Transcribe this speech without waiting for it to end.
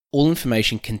All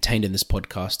information contained in this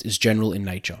podcast is general in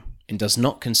nature and does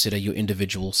not consider your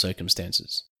individual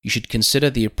circumstances. You should consider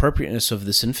the appropriateness of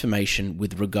this information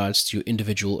with regards to your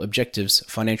individual objectives,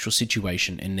 financial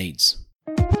situation, and needs.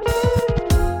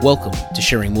 Welcome to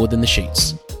Sharing More Than the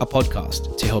Sheets, a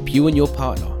podcast to help you and your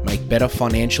partner make better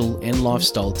financial and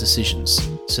lifestyle decisions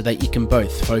so that you can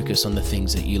both focus on the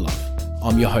things that you love.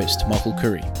 I'm your host, Michael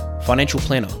Curry, financial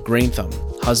planner, green thumb,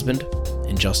 husband,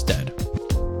 and just dad.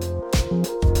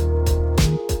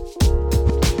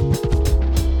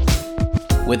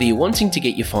 Whether you're wanting to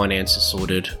get your finances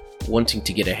sorted, wanting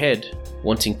to get ahead,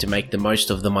 wanting to make the most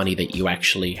of the money that you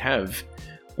actually have,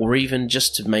 or even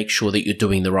just to make sure that you're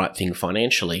doing the right thing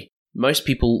financially, most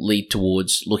people lead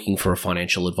towards looking for a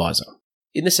financial advisor.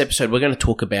 In this episode, we're going to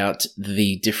talk about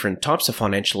the different types of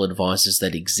financial advisors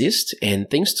that exist and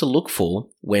things to look for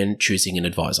when choosing an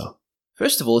advisor.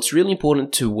 First of all, it's really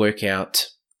important to work out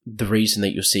the reason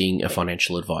that you're seeing a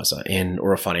financial advisor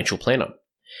or a financial planner.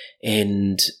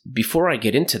 And before I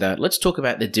get into that, let's talk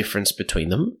about the difference between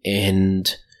them.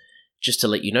 And just to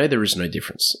let you know, there is no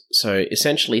difference. So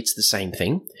essentially, it's the same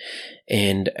thing.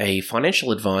 And a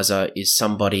financial advisor is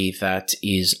somebody that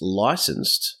is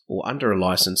licensed or under a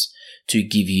license to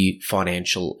give you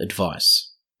financial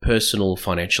advice, personal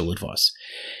financial advice.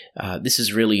 This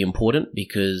is really important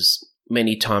because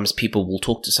many times people will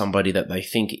talk to somebody that they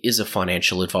think is a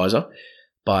financial advisor,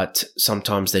 but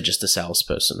sometimes they're just a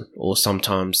salesperson, or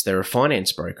sometimes they're a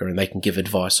finance broker and they can give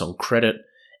advice on credit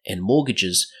and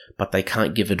mortgages, but they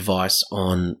can't give advice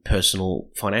on personal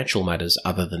financial matters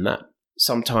other than that.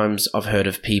 Sometimes I've heard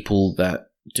of people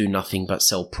that do nothing but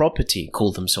sell property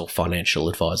call themselves financial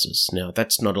advisors. Now,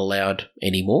 that's not allowed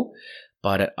anymore,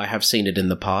 but I have seen it in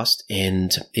the past,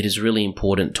 and it is really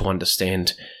important to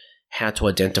understand how to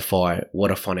identify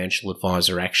what a financial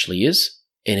advisor actually is,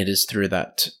 and it is through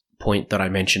that point that I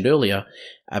mentioned earlier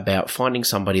about finding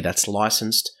somebody that's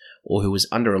licensed or who is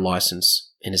under a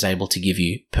license and is able to give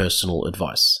you personal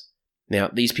advice. Now,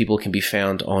 these people can be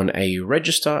found on a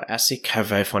register. ASIC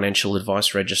have a financial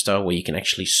advice register where you can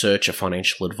actually search a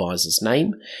financial advisor's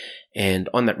name. And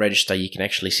on that register, you can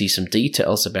actually see some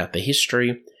details about the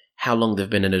history, how long they've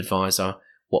been an advisor,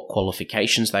 what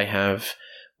qualifications they have,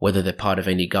 whether they're part of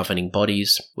any governing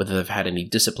bodies, whether they've had any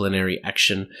disciplinary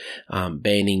action,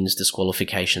 bannings,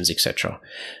 disqualifications, etc.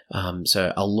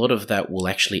 So a lot of that will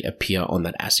actually appear on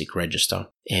that ASIC register.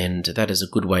 And that is a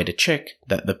good way to check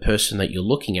that the person that you're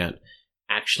looking at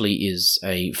actually is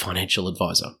a financial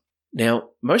advisor. Now,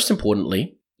 most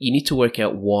importantly, you need to work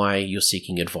out why you're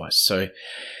seeking advice. So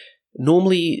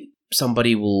normally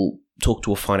somebody will talk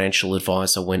to a financial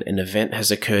advisor when an event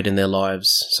has occurred in their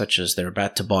lives, such as they're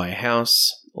about to buy a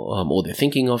house, or they're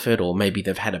thinking of it, or maybe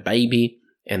they've had a baby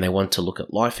and they want to look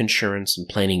at life insurance and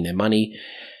planning their money.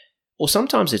 Or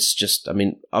sometimes it's just,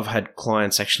 I've had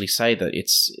clients actually say that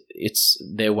it's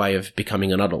their way of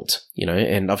becoming an adult,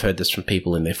 and I've heard this from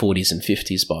people in their 40s and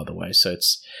 50s, by the way. So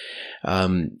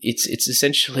it's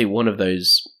essentially one of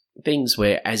those things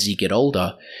where as you get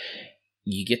older,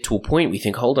 you get to a point where you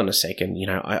think, hold on a second,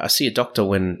 I see a doctor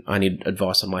when I need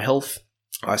advice on my health.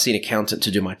 I see an accountant to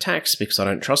do my tax because I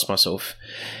don't trust myself.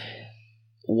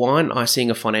 Why aren't I seeing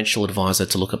a financial advisor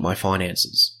to look at my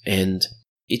finances? And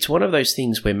it's one of those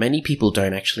things where many people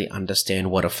don't actually understand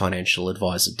what a financial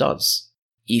advisor does.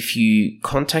 If you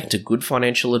contact a good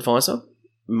financial advisor,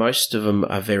 most of them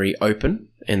are very open,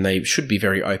 and they should be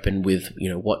very open with,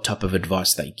 what type of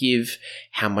advice they give,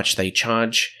 how much they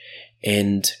charge,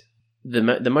 and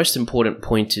the most important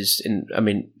point is,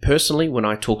 personally, when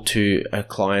I talk to a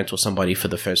client or somebody for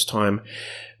the first time,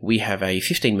 we have a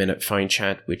 15-minute phone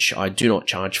chat, which I do not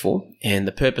charge for. And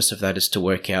the purpose of that is to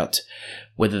work out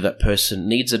whether that person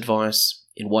needs advice,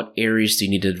 in what areas do you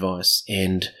need advice,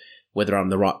 and whether I'm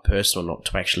the right person or not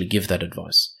to actually give that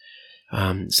advice.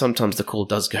 Sometimes the call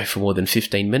does go for more than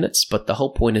 15 minutes, but the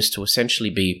whole point is to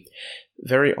essentially be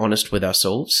very honest with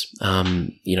ourselves.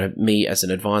 Me as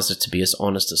an advisor to be as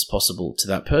honest as possible to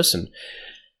that person,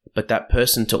 but that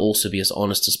person to also be as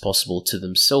honest as possible to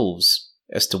themselves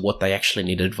as to what they actually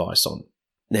need advice on.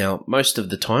 Now, most of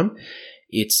the time,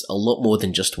 it's a lot more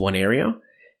than just one area,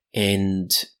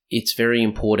 and it's very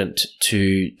important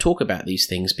to talk about these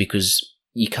things because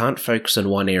you can't focus on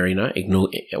one area, ignore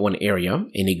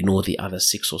the other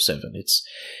 6 or 7.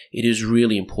 It is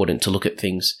really important to look at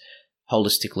things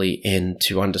holistically and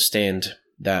to understand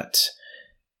that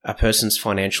a person's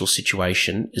financial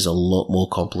situation is a lot more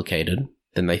complicated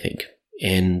than they think.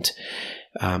 And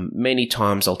many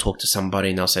times I'll talk to somebody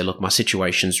and they'll say, look, my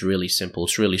situation's really simple.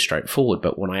 It's really straightforward.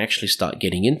 But when I actually start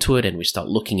getting into it and we start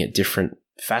looking at different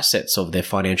facets of their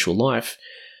financial life,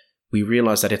 we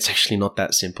realize that it's actually not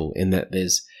that simple, in that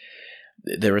there's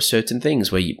there are certain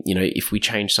things where, if we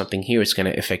change something here, it's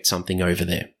going to affect something over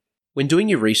there. When doing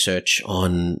your research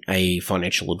on a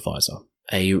financial advisor,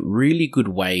 a really good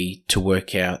way to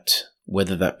work out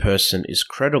whether that person is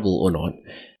credible or not,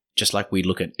 just like we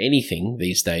look at anything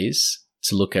these days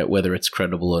to look at whether it's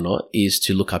credible or not, is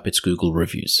to look up its Google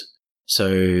reviews.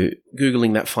 So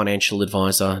Googling that financial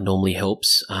advisor normally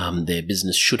helps. Their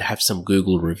business should have some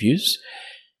Google reviews.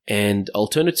 And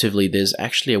alternatively, there's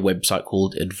actually a website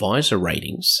called Advisor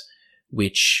Ratings,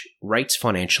 which rates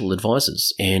financial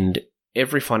advisors. And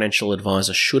every financial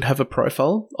advisor should have a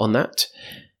profile on that.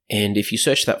 And if you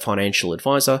search that financial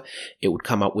advisor, it would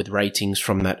come up with ratings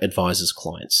from that advisor's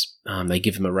clients. They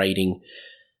give them a rating,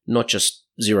 not just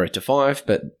 0 to 5,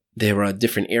 but there are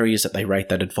different areas that they rate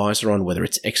that advisor on, whether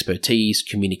it's expertise,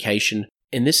 communication.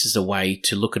 And this is a way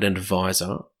to look at an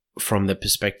advisor from the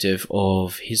perspective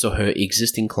of his or her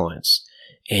existing clients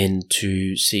and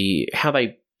to see how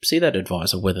they see that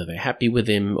advisor, whether they're happy with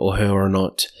him or her or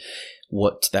not,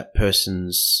 what that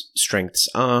person's strengths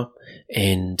are,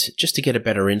 and just to get a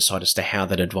better insight as to how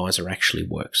that advisor actually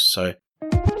works. So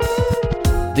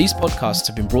these podcasts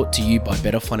have been brought to you by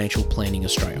Better Financial Planning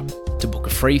Australia. To book a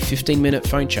free 15-minute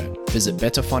phone chat, visit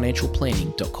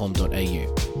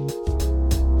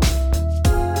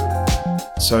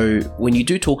betterfinancialplanning.com.au. So when you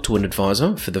do talk to an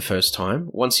advisor for the first time,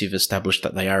 once you've established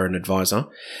that they are an advisor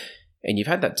and you've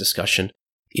had that discussion,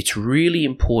 it's really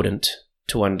important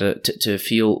to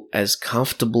feel as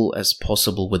comfortable as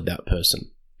possible with that person,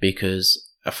 because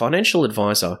a financial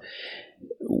advisor,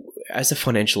 as a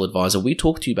financial advisor, we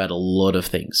talk to you about a lot of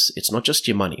things. It's not just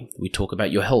your money. We talk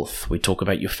about your health. We talk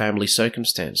about your family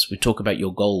circumstance. We talk about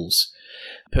your goals.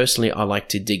 Personally, I like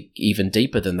to dig even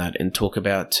deeper than that and talk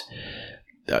about,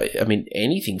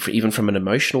 anything, even from an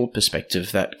emotional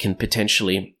perspective that can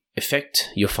potentially affect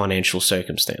your financial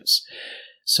circumstance.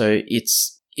 So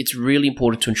it's really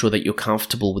important to ensure that you're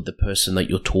comfortable with the person that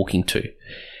you're talking to.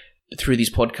 Through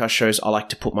these podcast shows, I like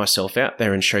to put myself out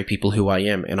there and show people who I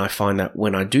am. And I find that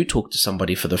when I do talk to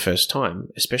somebody for the first time,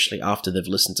 especially after they've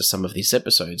listened to some of these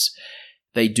episodes,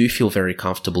 they do feel very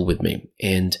comfortable with me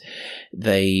and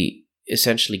they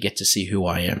essentially get to see who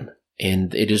I am.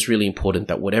 And it is really important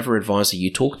that whatever advisor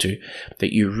you talk to,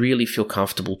 that you really feel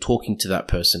comfortable talking to that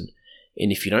person.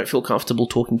 And if you don't feel comfortable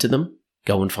talking to them,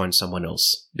 go and find someone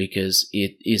else, because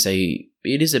it is a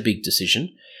big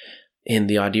decision. And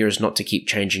the idea is not to keep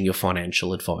changing your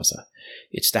financial advisor.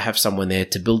 It's to have someone there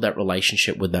to build that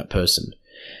relationship with that person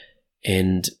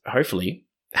and hopefully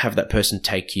have that person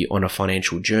take you on a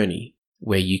financial journey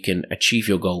where you can achieve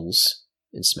your goals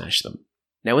and smash them.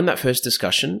 Now, in that first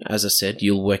discussion, as I said,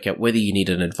 you'll work out whether you need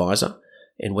an advisor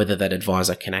and whether that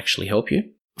advisor can actually help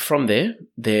you. From there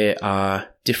are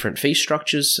different fee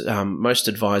structures. Most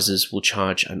advisors will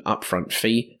charge an upfront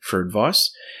fee for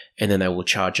advice, and then they will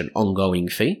charge an ongoing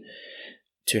fee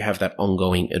to have that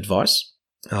ongoing advice.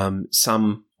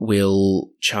 Some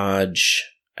will charge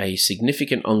a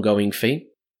significant ongoing fee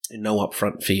and no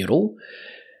upfront fee at all.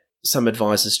 Some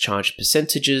advisors charge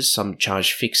percentages, some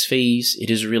charge fixed fees.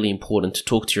 It is really important to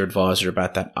talk to your advisor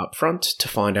about that upfront to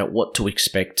find out what to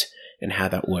expect and how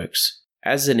that works.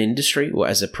 As an industry or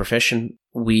as a profession,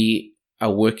 we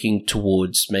are working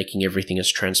towards making everything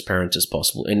as transparent as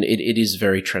possible. And it is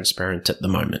very transparent at the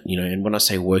moment, and when I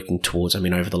say working towards, I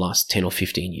mean over the last 10 or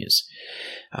 15 years.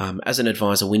 As an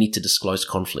advisor, we need to disclose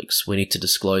conflicts. We need to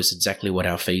disclose exactly what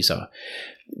our fees are.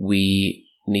 We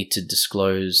need to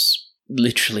disclose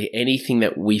literally anything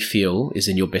that we feel is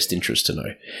in your best interest to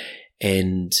know.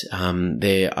 And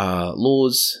there are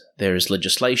laws, there is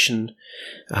legislation,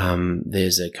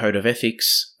 there's a code of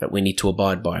ethics that we need to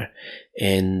abide by.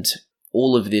 And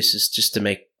all of this is just to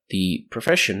make the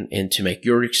profession and to make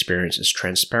your experience as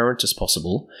transparent as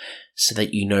possible so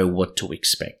that you know what to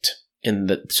expect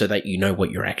and so that you know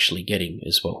what you're actually getting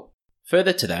as well.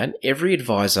 Further to that, every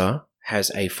advisor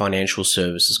has a financial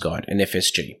services guide, an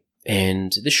FSG,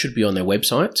 and this should be on their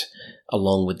website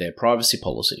along with their privacy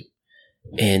policy.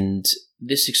 And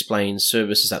this explains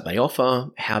services that they offer,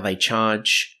 how they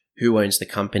charge, who owns the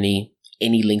company,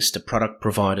 any links to product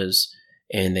providers,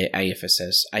 and their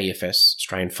AFS,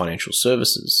 Australian Financial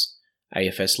Services,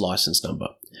 AFS license number.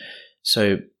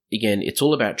 So again, it's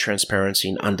all about transparency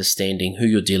and understanding who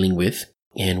you're dealing with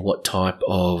and what type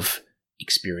of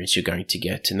experience you're going to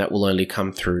get. And that will only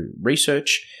come through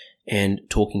research and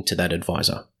talking to that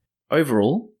advisor.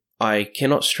 Overall, I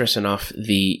cannot stress enough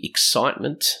the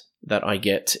excitement that I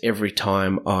get every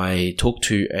time I talk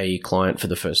to a client for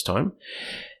the first time.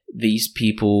 These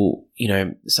people,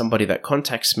 somebody that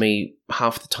contacts me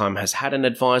half the time has had an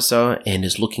advisor and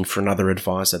is looking for another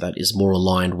advisor that is more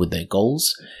aligned with their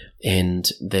goals and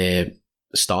their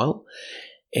style.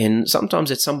 And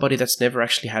sometimes it's somebody that's never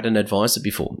actually had an advisor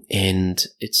before. And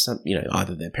it's,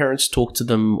 either their parents talk to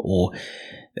them or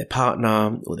their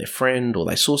partner or their friend, or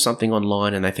they saw something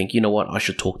online and they think, you know what, I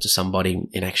should talk to somebody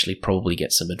and actually probably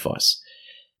get some advice.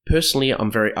 Personally,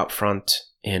 I'm very upfront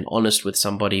and honest with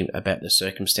somebody about the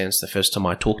circumstance the first time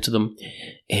I talk to them.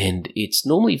 And it's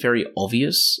normally very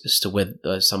obvious as to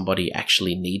whether somebody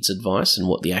actually needs advice and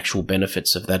what the actual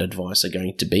benefits of that advice are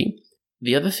going to be.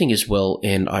 The other thing as well,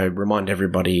 and I remind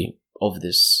everybody of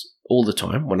this all the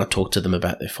time when I talk to them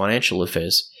about their financial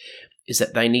affairs, is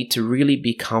that they need to really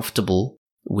be comfortable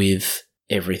with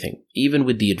everything, even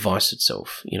with the advice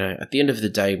itself. At the end of the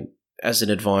day, as an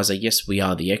advisor, yes, we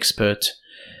are the expert,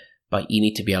 but you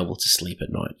need to be able to sleep at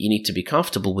night. You need to be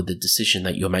comfortable with the decision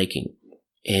that you're making.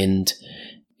 And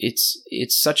it's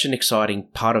such an exciting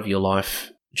part of your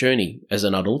life journey as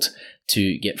an adult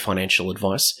to get financial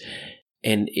advice.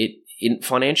 And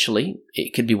financially,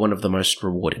 it could be one of the most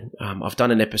rewarding. I've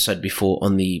done an episode before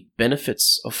on the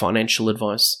benefits of financial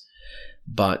advice,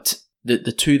 but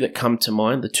the two that come to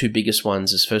mind, the two biggest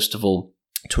ones, is first of all,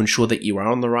 to ensure that you are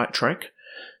on the right track.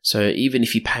 So even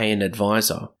if you pay an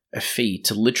advisor a fee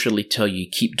to literally tell you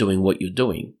keep doing what you're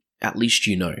doing, at least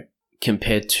you know,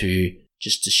 compared to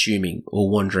just assuming or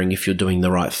wondering if you're doing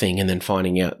the right thing and then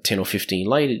finding out 10 or 15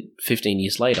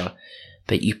 years later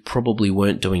that you probably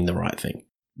weren't doing the right thing.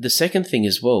 The second thing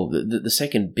as well, the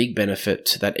second big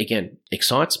benefit that, again,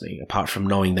 excites me, apart from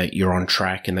knowing that you're on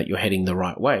track and that you're heading the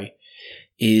right way,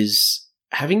 is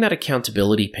having that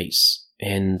accountability piece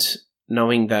and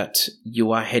knowing that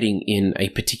you are heading in a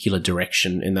particular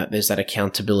direction and that there's that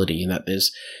accountability and that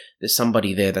there's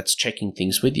somebody there that's checking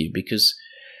things with you. Because,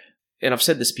 and I've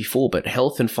said this before, but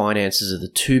health and finances are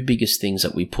the two biggest things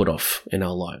that we put off in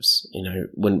our lives.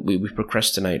 When we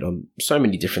procrastinate on so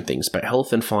many different things, but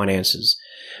health and finances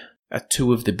are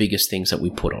two of the biggest things that we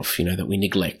put off, that we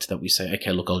neglect, that we say,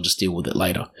 okay, look, I'll just deal with it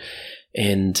later.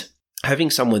 And having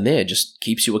someone there just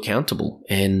keeps you accountable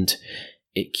and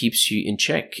it keeps you in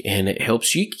check, and it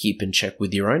helps you keep in check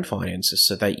with your own finances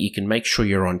so that you can make sure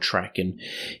you're on track. And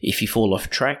if you fall off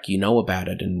track, you know about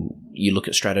it and you look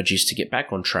at strategies to get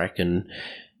back on track. And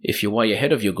if you're way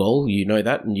ahead of your goal, you know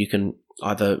that, and you can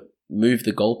either move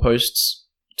the goalposts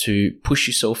to push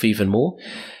yourself even more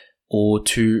or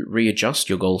to readjust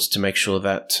your goals to make sure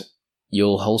that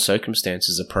your whole circumstance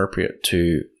is appropriate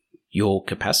to your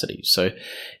capacity. So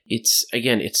it's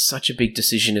such a big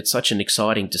decision. It's such an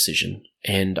exciting decision.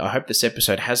 And I hope this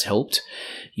episode has helped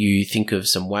you think of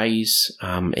some ways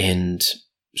and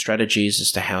strategies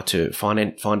as to how to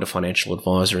find a financial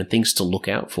advisor and things to look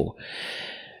out for.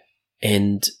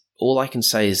 And all I can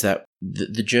say is that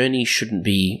the journey shouldn't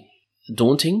be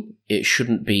daunting. It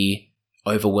shouldn't be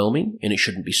overwhelming, and it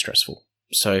shouldn't be stressful.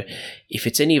 So if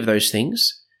it's any of those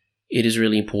things, it is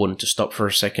really important to stop for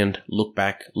a second, look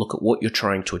back, look at what you're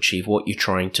trying to achieve, what you're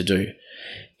trying to do,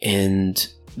 and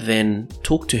then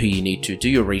talk to who you need to, do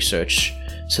your research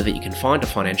so that you can find a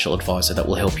financial advisor that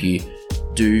will help you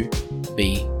do,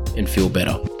 be, and feel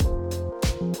better.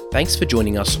 Thanks for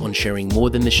joining us on Sharing More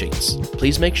Than the Sheets.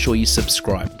 Please make sure you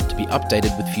subscribe to be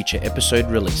updated with future episode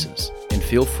releases, and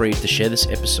feel free to share this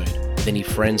episode with any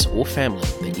friends or family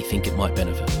that you think it might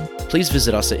benefit. Please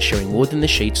visit us at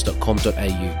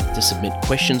sharingmorethanthesheets.com.au to submit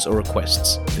questions or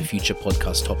requests for future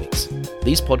podcast topics.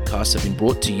 These podcasts have been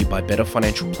brought to you by Better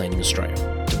Financial Planning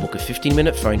Australia. To book a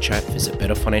 15-minute phone chat, visit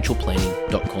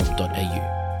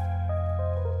betterfinancialplanning.com.au.